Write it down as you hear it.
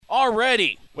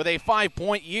already with a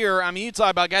 5-point year. I mean, you talk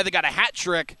about a guy that got a hat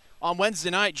trick on Wednesday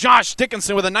night. Josh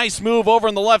Dickinson with a nice move over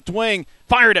in the left wing,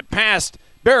 fired it past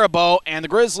Baribeau, and the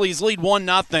Grizzlies lead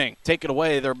 1-0. Take it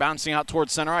away. They're bouncing out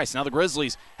towards center ice. Now the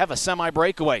Grizzlies have a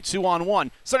semi-breakaway. 2-on-1.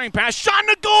 Centering pass. Shot in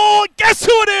the goal. Guess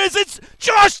who it is? It's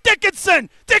Josh Dickinson.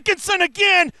 Dickinson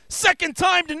again. Second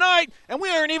time tonight. And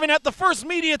we aren't even at the first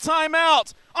media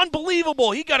timeout.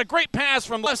 Unbelievable. He got a great pass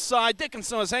from left side.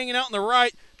 Dickinson was hanging out on the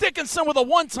right. Dickinson with a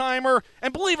one-timer.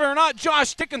 And believe it or not,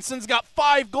 Josh Dickinson's got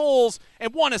 5 goals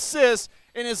and 1 assist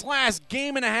in his last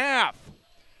game and a half.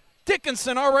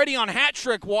 Dickinson already on hat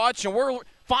trick watch, and we're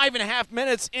 5.5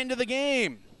 minutes into the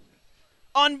game.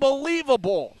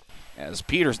 Unbelievable. As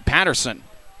Patterson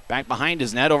back behind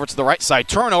his net over to the right side.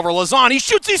 Turnover, Lauzon. He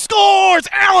shoots, he scores!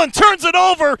 Allen turns it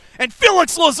over, and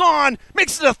Felix Lauzon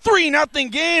makes it a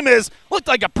 3-0 game. It looked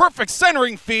like a perfect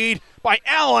centering feed by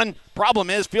Allen. Problem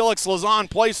is, Felix Lauzon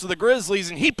plays for the Grizzlies,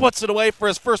 and he puts it away for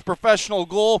his first professional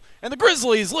goal, and the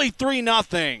Grizzlies lead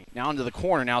 3-0. Now into the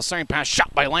corner now, centering pass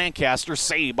shot by Lancaster,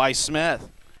 saved by Smith.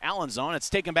 Allen's zone, it's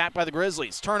taken back by the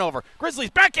Grizzlies. Turnover,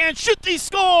 Grizzlies backhand shoot, he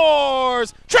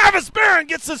scores! Travis Barron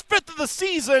gets his 5th of the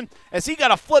season as he got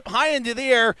a flip high into the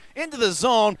air, into the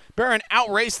zone. Barron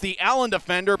outraced the Allen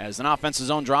defender as an offensive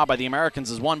zone draw by the Americans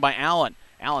is won by Allen.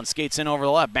 Allen skates in over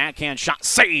the left, backhand shot,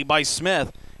 saved by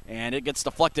Smith. And it gets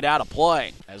deflected out of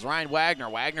play. As Ryan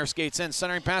Wagner skates in,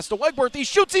 centering pass to Wegworth. He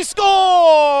shoots, he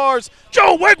scores!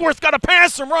 Joe Wegworth got a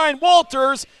pass from Ryan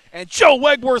Walters. And Joe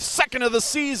Wegworth, 2nd of the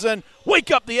season.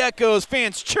 Wake up the echoes.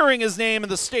 Fans cheering his name in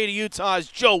the state of Utah as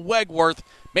Joe Wegworth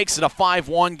makes it a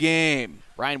 5-1 game.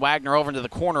 Ryan Wagner over into the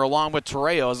corner along with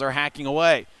Torreo as they're hacking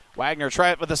away. Wagner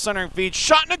tried it with a centering feed.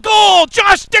 Shot and a goal!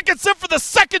 Josh Dickinson for the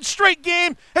 2nd straight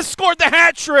game has scored the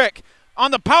hat trick. On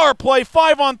the power play,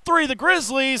 5-on-3, the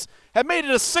Grizzlies have made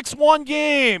it a 6-1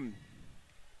 game.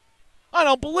 I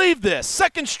don't believe this.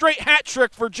 2nd straight hat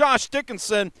trick for Josh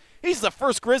Dickinson. He's the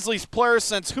first Grizzlies player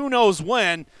since who knows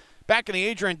when. Back in the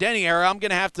Adrian Denny era, I'm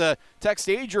going to have to text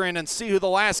Adrian and see who the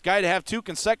last guy to have 2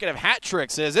 consecutive hat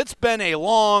tricks is. It's been a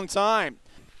long time.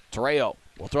 Torreo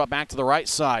will throw it back to the right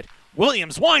side.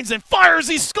 Williams winds and fires.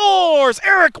 He scores.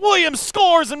 Eric Williams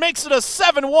scores and makes it a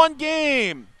 7-1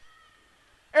 game.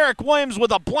 Eric Williams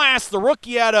with a blast, the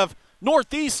rookie out of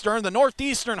Northeastern, the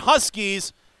Northeastern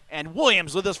Huskies. And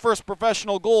Williams with his first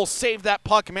professional goal saved that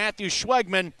puck. Matthew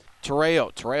Schwegman.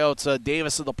 Torreo to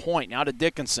Davis at the point. Now to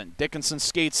Dickinson. Dickinson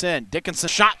skates in. Dickinson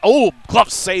shot. Oh,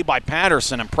 glove save by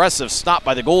Patterson. Impressive stop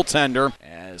by the goaltender.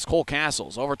 As Cole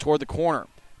Castles over toward the corner.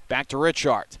 Back to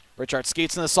Richard. Richard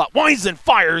skates in the slot. Winds and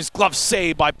fires. Glove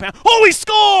save by Patterson. Oh, he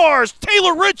scores!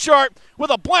 Taylor Richard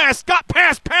with a blast. Got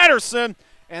past Patterson.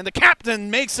 And the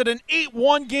captain makes it an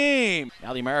 8-1 game.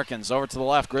 Now the Americans over to the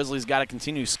left. Grizzlies got to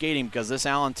continue skating because this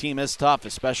Allen team is tough,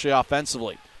 especially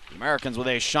offensively. The Americans with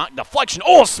a shot deflection.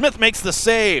 Oh, Smith makes the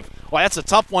save. Well, that's a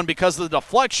tough one because of the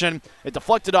deflection. It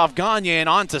deflected off Gagne and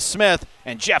on to Smith,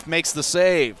 and Jeff makes the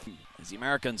save. As the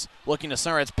Americans looking to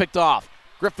center, it's picked off.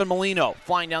 Griffin Molino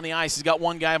flying down the ice. He's got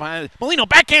one guy behind it. Molino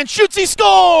backhand shoots. He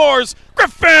scores!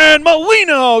 Griffin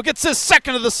Molino gets his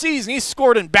 2nd of the season. He's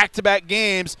scored in back-to-back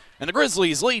games, and the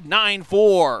Grizzlies lead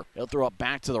 9-4. He'll throw it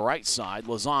back to the right side.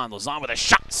 Lauzon with a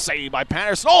shot saved by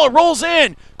Patterson. Oh, it rolls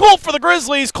in. Goal for the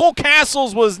Grizzlies. Cole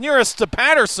Castles was nearest to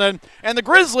Patterson, and the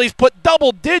Grizzlies put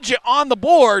double-digit on the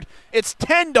board. It's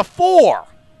 10-4.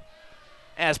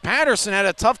 As Patterson had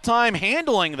a tough time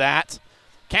handling that.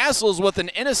 Castles with an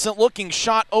innocent-looking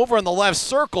shot over in the left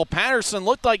circle. Patterson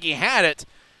looked like he had it,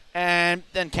 and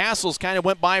then Castles kind of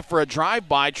went by for a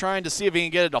drive-by trying to see if he can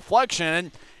get a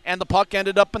deflection, and the puck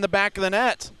ended up in the back of the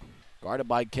net. Guarded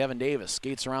by Kevin Davis.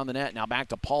 Skates around the net. Now back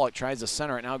to Pollock. Tries to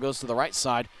center it. Now goes to the right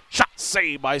side. Shot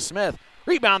saved by Smith.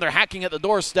 Rebound. They're hacking at the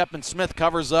doorstep, and Smith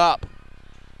covers up.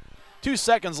 2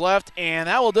 seconds left, and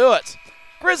that will do it.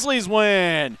 Grizzlies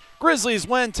win. Grizzlies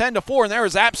win 10-4, and there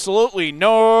is absolutely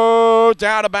no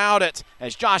doubt about it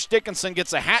as Josh Dickinson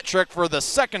gets a hat trick for the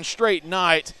 2nd straight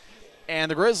night, and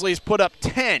the Grizzlies put up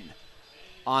 10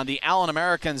 on the Allen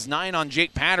Americans, 9 on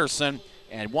Jake Patterson,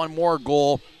 and 1 more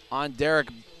goal on Derek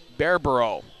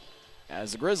Baribeau.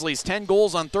 As the Grizzlies 10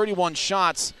 goals on 31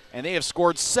 shots, and they have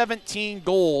scored 17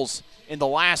 goals in the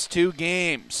last 2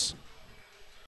 games.